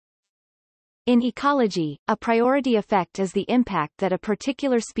In ecology, a priority effect is the impact that a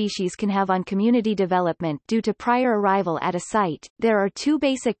particular species can have on community development due to prior arrival at a site. There are two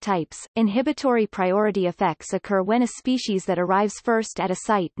basic types. Inhibitory priority effects occur when a species that arrives first at a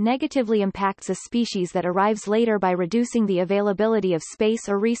site negatively impacts a species that arrives later by reducing the availability of space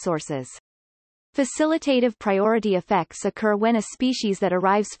or resources. Facilitative priority effects occur when a species that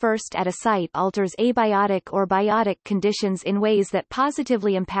arrives first at a site alters abiotic or biotic conditions in ways that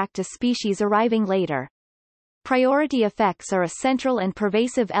positively impact a species arriving later. Priority effects are a central and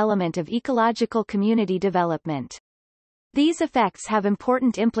pervasive element of ecological community development. These effects have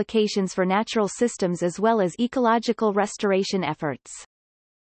important implications for natural systems as well as ecological restoration efforts.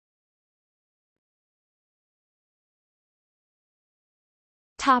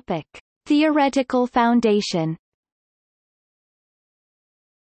 Topic: Theoretical foundation.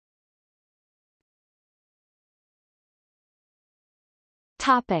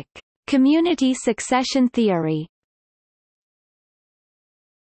 Topic: Community succession theory.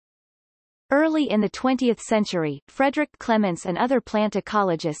 Early in the 20th century, Frederick Clements and other plant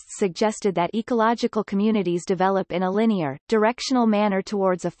ecologists suggested that ecological communities develop in a linear, directional manner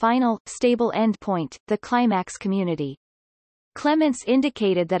towards a final, stable endpoint, the climax community. Clements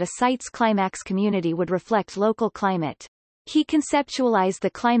indicated that a site's climax community would reflect local climate. He conceptualized the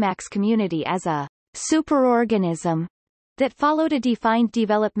climax community as a superorganism that followed a defined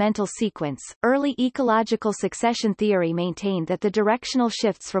developmental sequence. Early ecological succession theory maintained that the directional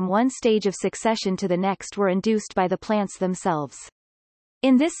shifts from one stage of succession to the next were induced by the plants themselves.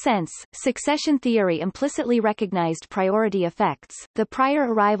 In this sense, succession theory implicitly recognized priority effects. The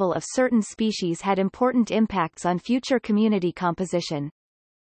prior arrival of certain species had important impacts on future community composition.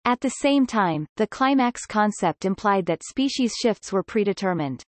 At the same time, the climax concept implied that species shifts were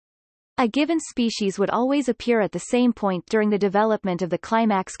predetermined. A given species would always appear at the same point during the development of the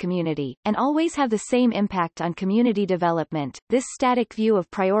climax community, and always have the same impact on community development. This static view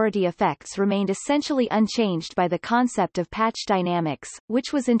of priority effects remained essentially unchanged by the concept of patch dynamics,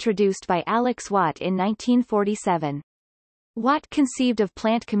 which was introduced by Alex Watt in 1947. Watt conceived of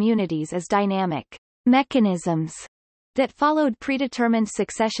plant communities as dynamic mechanisms that followed predetermined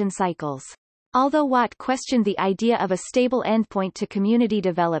succession cycles. Although Watt questioned the idea of a stable endpoint to community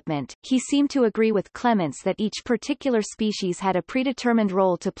development, he seemed to agree with Clements that each particular species had a predetermined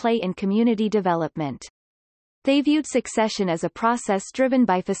role to play in community development. They viewed succession as a process driven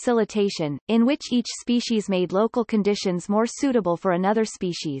by facilitation, in which each species made local conditions more suitable for another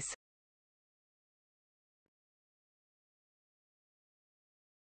species.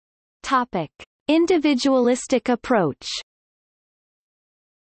 Topic: Individualistic approach.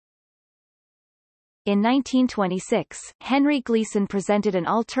 In 1926, Henry Gleason presented an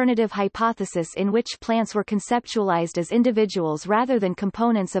alternative hypothesis in which plants were conceptualized as individuals rather than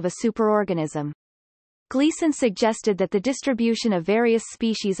components of a superorganism. Gleason suggested that the distribution of various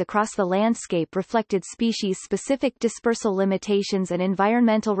species across the landscape reflected species-specific dispersal limitations and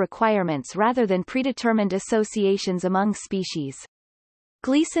environmental requirements rather than predetermined associations among species.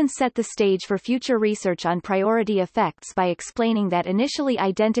 Gleason set the stage for future research on priority effects by explaining that initially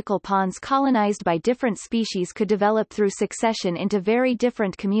identical ponds colonized by different species could develop through succession into very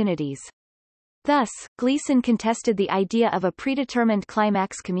different communities. Thus, Gleason contested the idea of a predetermined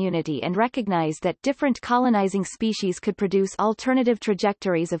climax community and recognized that different colonizing species could produce alternative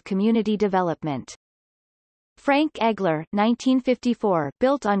trajectories of community development. Frank Egler 1954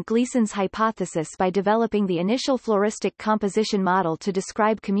 built on Gleason's hypothesis by developing the initial floristic composition model to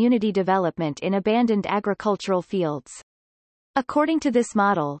describe community development in abandoned agricultural fields. According to this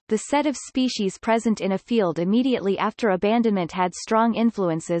model, the set of species present in a field immediately after abandonment had strong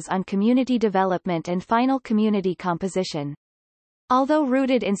influences on community development and final community composition. Although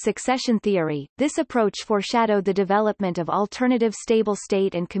rooted in succession theory, this approach foreshadowed the development of alternative stable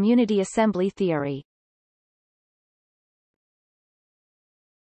state and community assembly theory.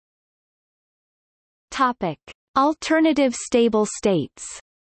 Topic: Alternative stable states.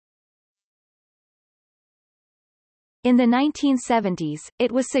 In the 1970s,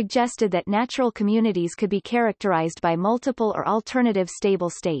 it was suggested that natural communities could be characterized by multiple or alternative stable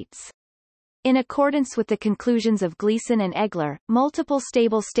states. In accordance with the conclusions of Gleason and Egler, multiple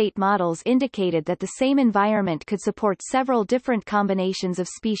stable state models indicated that the same environment could support several different combinations of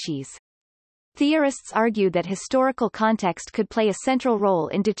species. Theorists argued that historical context could play a central role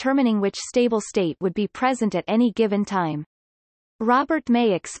in determining which stable state would be present at any given time. Robert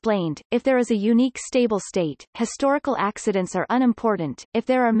May explained, if there is a unique stable state, historical accidents are unimportant. If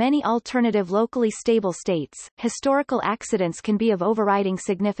there are many alternative locally stable states, historical accidents can be of overriding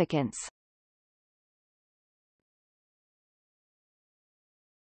significance.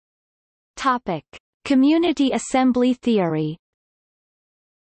 Topic: Community assembly theory.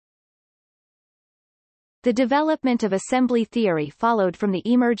 The development of assembly theory followed from the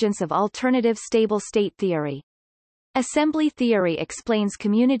emergence of alternative stable state theory. Assembly theory explains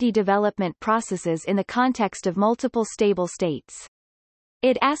community development processes in the context of multiple stable states.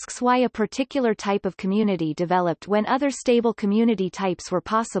 It asks why a particular type of community developed when other stable community types were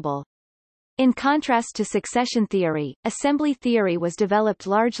possible. In contrast to succession theory, assembly theory was developed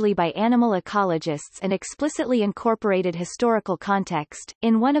largely by animal ecologists and explicitly incorporated historical context.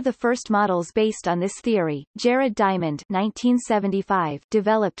 In one of the first models based on this theory, Jared Diamond 1975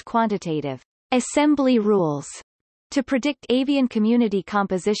 developed quantitative assembly rules to predict avian community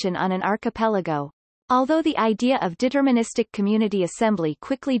composition on an archipelago. Although the idea of deterministic community assembly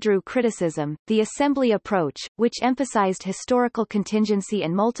quickly drew criticism, the assembly approach, which emphasized historical contingency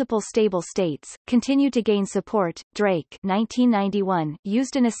and multiple stable states, continued to gain support. Drake 1991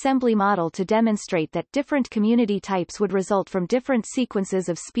 used an assembly model to demonstrate that different community types would result from different sequences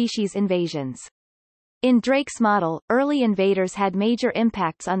of species invasions. In Drake's model, early invaders had major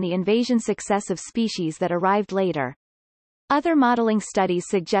impacts on the invasion success of species that arrived later. Other modeling studies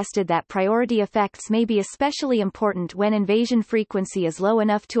suggested that priority effects may be especially important when invasion frequency is low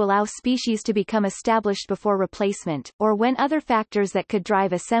enough to allow species to become established before replacement, or when other factors that could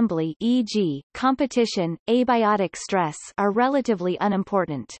drive assembly, e.g., competition, abiotic stress, are relatively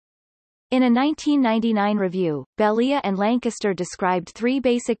unimportant. In a 1999 review, Bellia and Lancaster described three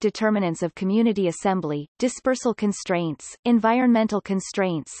basic determinants of community assembly: dispersal constraints, environmental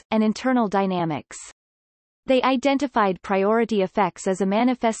constraints, and internal dynamics. They identified priority effects as a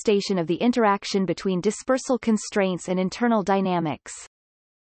manifestation of the interaction between dispersal constraints and internal dynamics.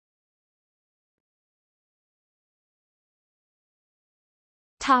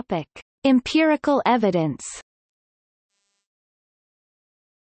 Topic: Empirical evidence.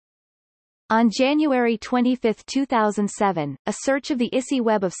 On January 25, 2007, a search of the ISI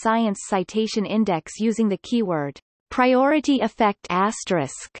Web of Science Citation Index using the keyword priority effect *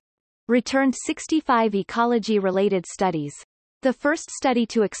 returned 65 ecology-related studies. The first study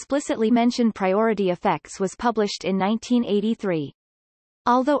to explicitly mention priority effects was published in 1983.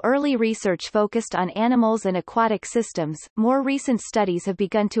 Although early research focused on animals and aquatic systems, more recent studies have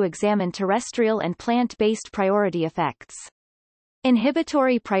begun to examine terrestrial and plant-based priority effects.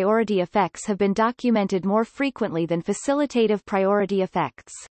 Inhibitory priority effects have been documented more frequently than facilitative priority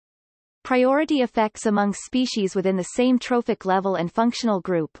effects. Priority effects among species within the same trophic level and functional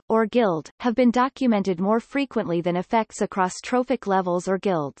group, or guild, have been documented more frequently than effects across trophic levels or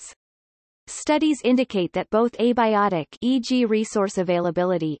guilds. Studies indicate that both abiotic, e.g. resource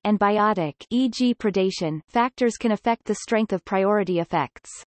availability, and biotic, e.g. predation, factors can affect the strength of priority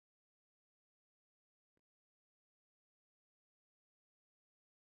effects.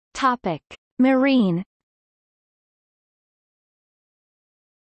 Topic: Marine.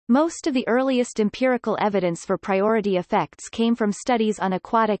 Most of the earliest empirical evidence for priority effects came from studies on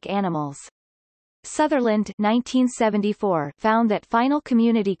aquatic animals. Sutherland 1974 found that final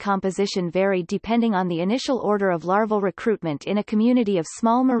community composition varied depending on the initial order of larval recruitment in a community of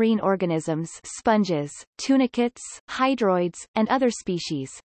small marine organisms, sponges, tunicates, hydroids, and other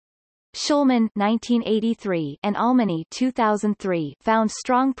species. Schulman 1983 and Almany 2003 found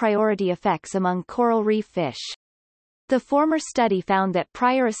strong priority effects among coral reef fish. The former study found that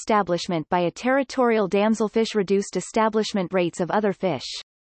prior establishment by a territorial damselfish reduced establishment rates of other fish.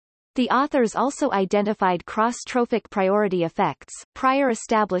 The authors also identified cross-trophic priority effects. Prior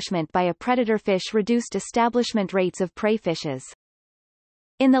establishment by a predator fish reduced establishment rates of prey fishes.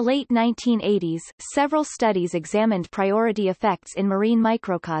 In the late 1980s, several studies examined priority effects in marine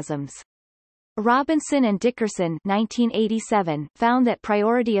microcosms. Robinson and Dickerson 1987 found that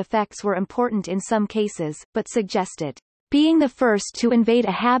priority effects were important in some cases, but suggested, being the first to invade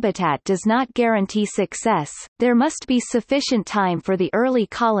a habitat does not guarantee success, there must be sufficient time for the early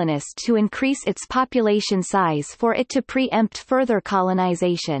colonist to increase its population size for it to preempt further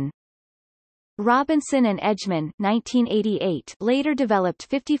colonization. Robinson and Edgman 1988 later developed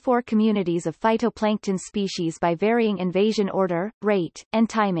 54 communities of phytoplankton species by varying invasion order, rate, and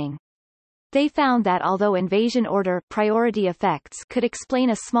timing. They found that although invasion order priority effects could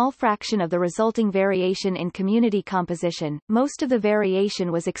explain a small fraction of the resulting variation in community composition, most of the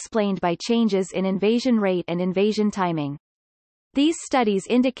variation was explained by changes in invasion rate and invasion timing. These studies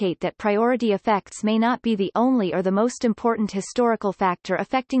indicate that priority effects may not be the only or the most important historical factor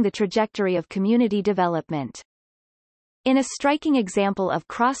affecting the trajectory of community development. In a striking example of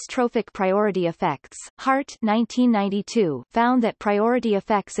cross-trophic priority effects, Hart 1992 found that priority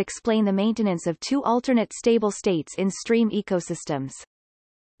effects explain the maintenance of two alternate stable states in stream ecosystems.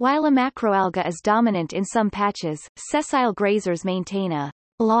 While a macroalga is dominant in some patches, sessile grazers maintain a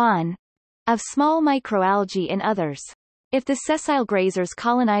lawn of small microalgae in others. If the sessile grazers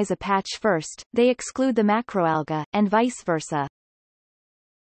colonize a patch first, they exclude the macroalga, and vice versa.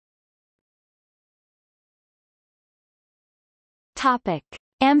 Topic: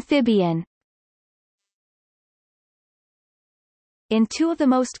 Amphibian. In two of the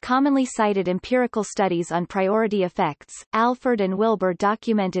most commonly cited empirical studies on priority effects, Alford and Wilbur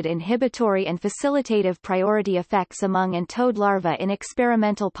documented inhibitory and facilitative priority effects among and toad larvae in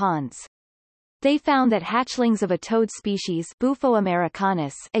experimental ponds. They found that hatchlings of a toad species Bufo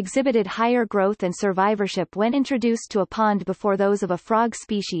americanus exhibited higher growth and survivorship when introduced to a pond before those of a frog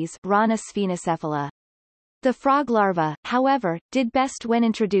species Rana sphenocephala. The frog larva, however, did best when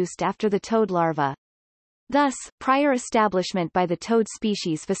introduced after the toad larva. Thus, prior establishment by the toad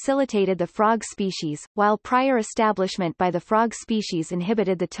species facilitated the frog species, while prior establishment by the frog species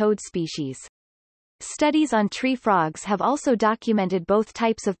inhibited the toad species. Studies on tree frogs have also documented both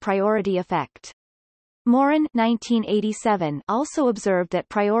types of priority effect. Morin 1987 also observed that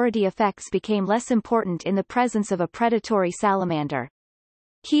priority effects became less important in the presence of a predatory salamander.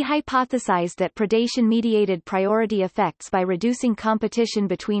 He hypothesized that predation mediated priority effects by reducing competition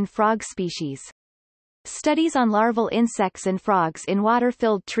between frog species. Studies on larval insects and frogs in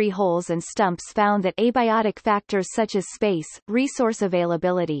water-filled tree holes and stumps found that abiotic factors such as space, resource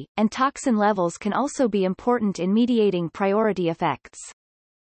availability, and toxin levels can also be important in mediating priority effects.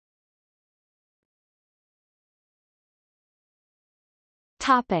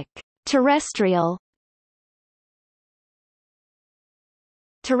 Topic: Terrestrial.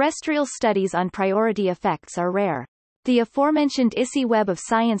 Terrestrial studies on priority effects are rare. The aforementioned ISI Web of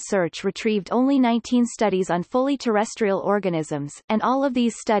Science search retrieved only 19 studies on fully terrestrial organisms, and all of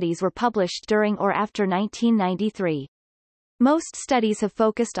these studies were published during or after 1993. Most studies have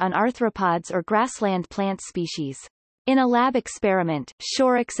focused on arthropods or grassland plant species. In a lab experiment,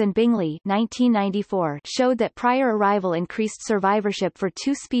 Shorrocks and Bingley 1994 showed that prior arrival increased survivorship for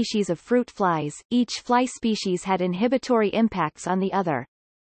two species of fruit flies, each fly species had inhibitory impacts on the other.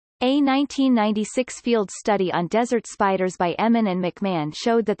 A 1996 field study on desert spiders by Emin and McMahon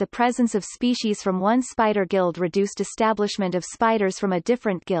showed that the presence of species from one spider guild reduced establishment of spiders from a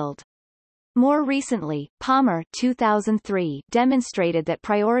different guild. More recently, Palmer 2003 demonstrated that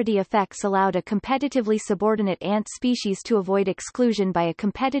priority effects allowed a competitively subordinate ant species to avoid exclusion by a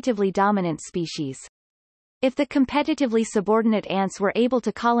competitively dominant species. If the competitively subordinate ants were able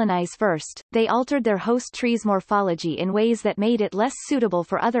to colonize first, they altered their host tree's morphology in ways that made it less suitable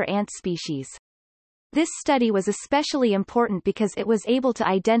for other ant species. This study was especially important because it was able to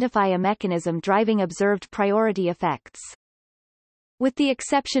identify a mechanism driving observed priority effects. With the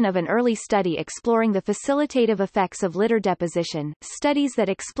exception of an early study exploring the facilitative effects of litter deposition, studies that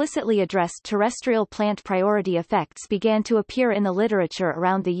explicitly addressed terrestrial plant priority effects began to appear in the literature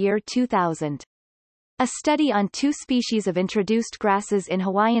around the year 2000. A study on two species of introduced grasses in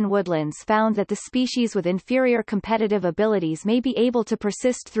Hawaiian woodlands found that the species with inferior competitive abilities may be able to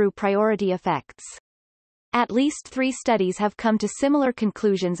persist through priority effects. At least 3 studies have come to similar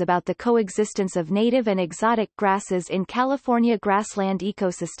conclusions about the coexistence of native and exotic grasses in California grassland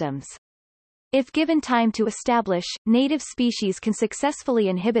ecosystems. If given time to establish, native species can successfully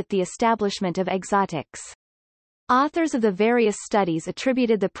inhibit the establishment of exotics. Authors of the various studies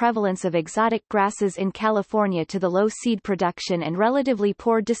attributed the prevalence of exotic grasses in California to the low seed production and relatively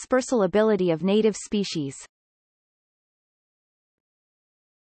poor dispersal ability of native species.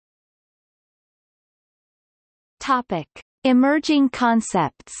 Topic: Emerging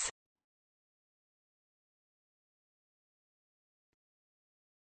concepts.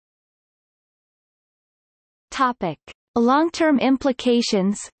 Topic: Long-term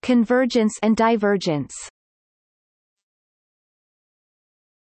implications, convergence and divergence.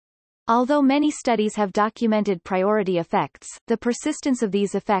 Although many studies have documented priority effects, the persistence of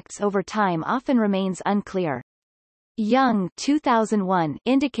these effects over time often remains unclear. Young 2001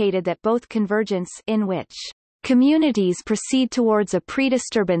 indicated that both convergence, in which communities proceed towards a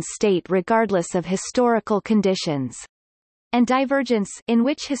pre-disturbance state regardless of historical conditions, and divergence, in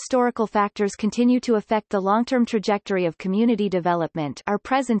which historical factors continue to affect the long-term trajectory of community development, are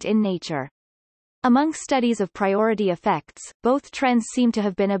present in nature. Among studies of priority effects, both trends seem to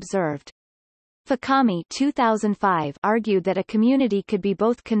have been observed. Fakami 2005 argued that a community could be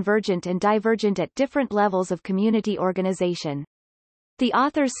both convergent and divergent at different levels of community organization. The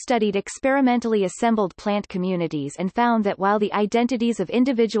authors studied experimentally assembled plant communities and found that while the identities of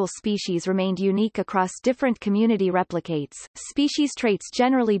individual species remained unique across different community replicates, species traits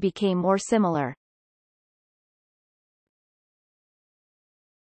generally became more similar.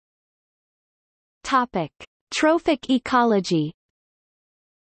 Topic: Trophic ecology.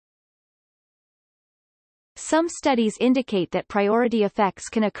 Some studies indicate that priority effects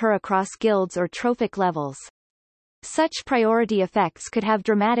can occur across guilds or trophic levels. Such priority effects could have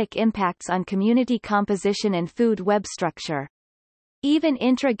dramatic impacts on community composition and food web structure. Even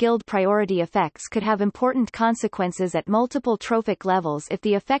intra-guild priority effects could have important consequences at multiple trophic levels if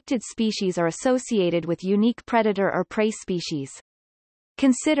the affected species are associated with unique predator or prey species.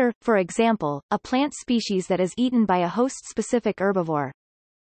 Consider, for example, a plant species that is eaten by a host-specific herbivore.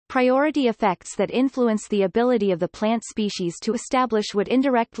 Priority effects that influence the ability of the plant species to establish would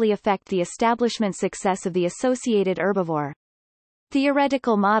indirectly affect the establishment success of the associated herbivore.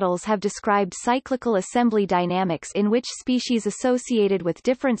 Theoretical models have described cyclical assembly dynamics in which species associated with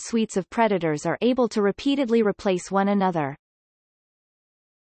different suites of predators are able to repeatedly replace one another.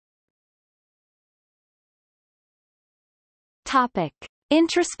 Topic: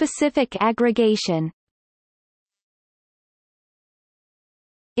 Intraspecific aggregation.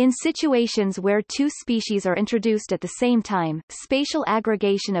 In situations where two species are introduced at the same time, spatial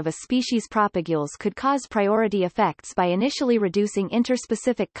aggregation of a species' propagules could cause priority effects by initially reducing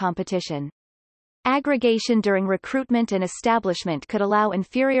interspecific competition. Aggregation during recruitment and establishment could allow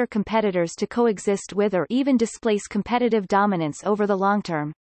inferior competitors to coexist with or even displace competitive dominance over the long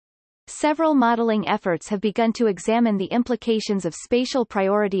term. Several modeling efforts have begun to examine the implications of spatial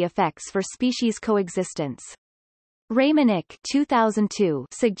priority effects for species coexistence. Raymanek 2002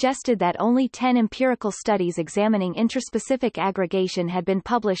 suggested that only 10 empirical studies examining intraspecific aggregation had been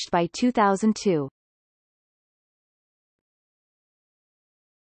published by 2002.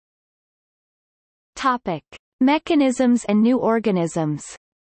 Topic: Mechanisms and new organisms.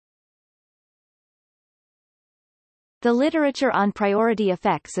 The literature on priority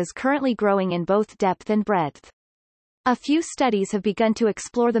effects is currently growing in both depth and breadth. A few studies have begun to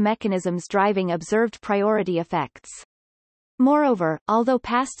explore the mechanisms driving observed priority effects. Moreover, although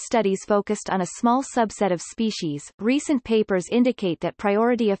past studies focused on a small subset of species, recent papers indicate that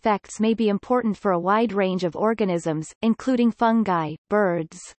priority effects may be important for a wide range of organisms, including fungi,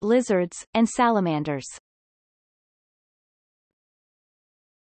 birds, lizards, and salamanders.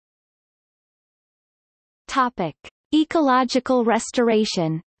 Topic: Ecological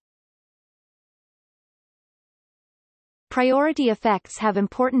restoration. Priority effects have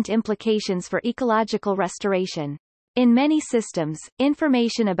important implications for ecological restoration. In many systems,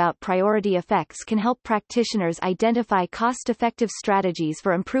 information about priority effects can help practitioners identify cost-effective strategies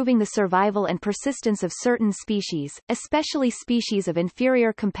for improving the survival and persistence of certain species, especially species of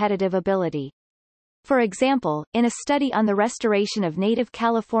inferior competitive ability. For example, in a study on the restoration of native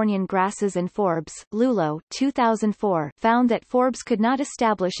Californian grasses and forbs, Lulo 2004 found that forbs could not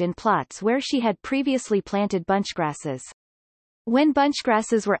establish in plots where she had previously planted bunchgrasses. When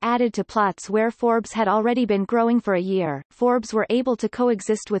bunchgrasses were added to plots where forbs had already been growing for a year, forbs were able to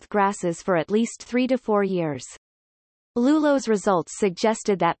coexist with grasses for at least 3 to 4 years. Lulo's results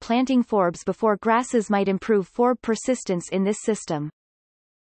suggested that planting forbs before grasses might improve forb persistence in this system.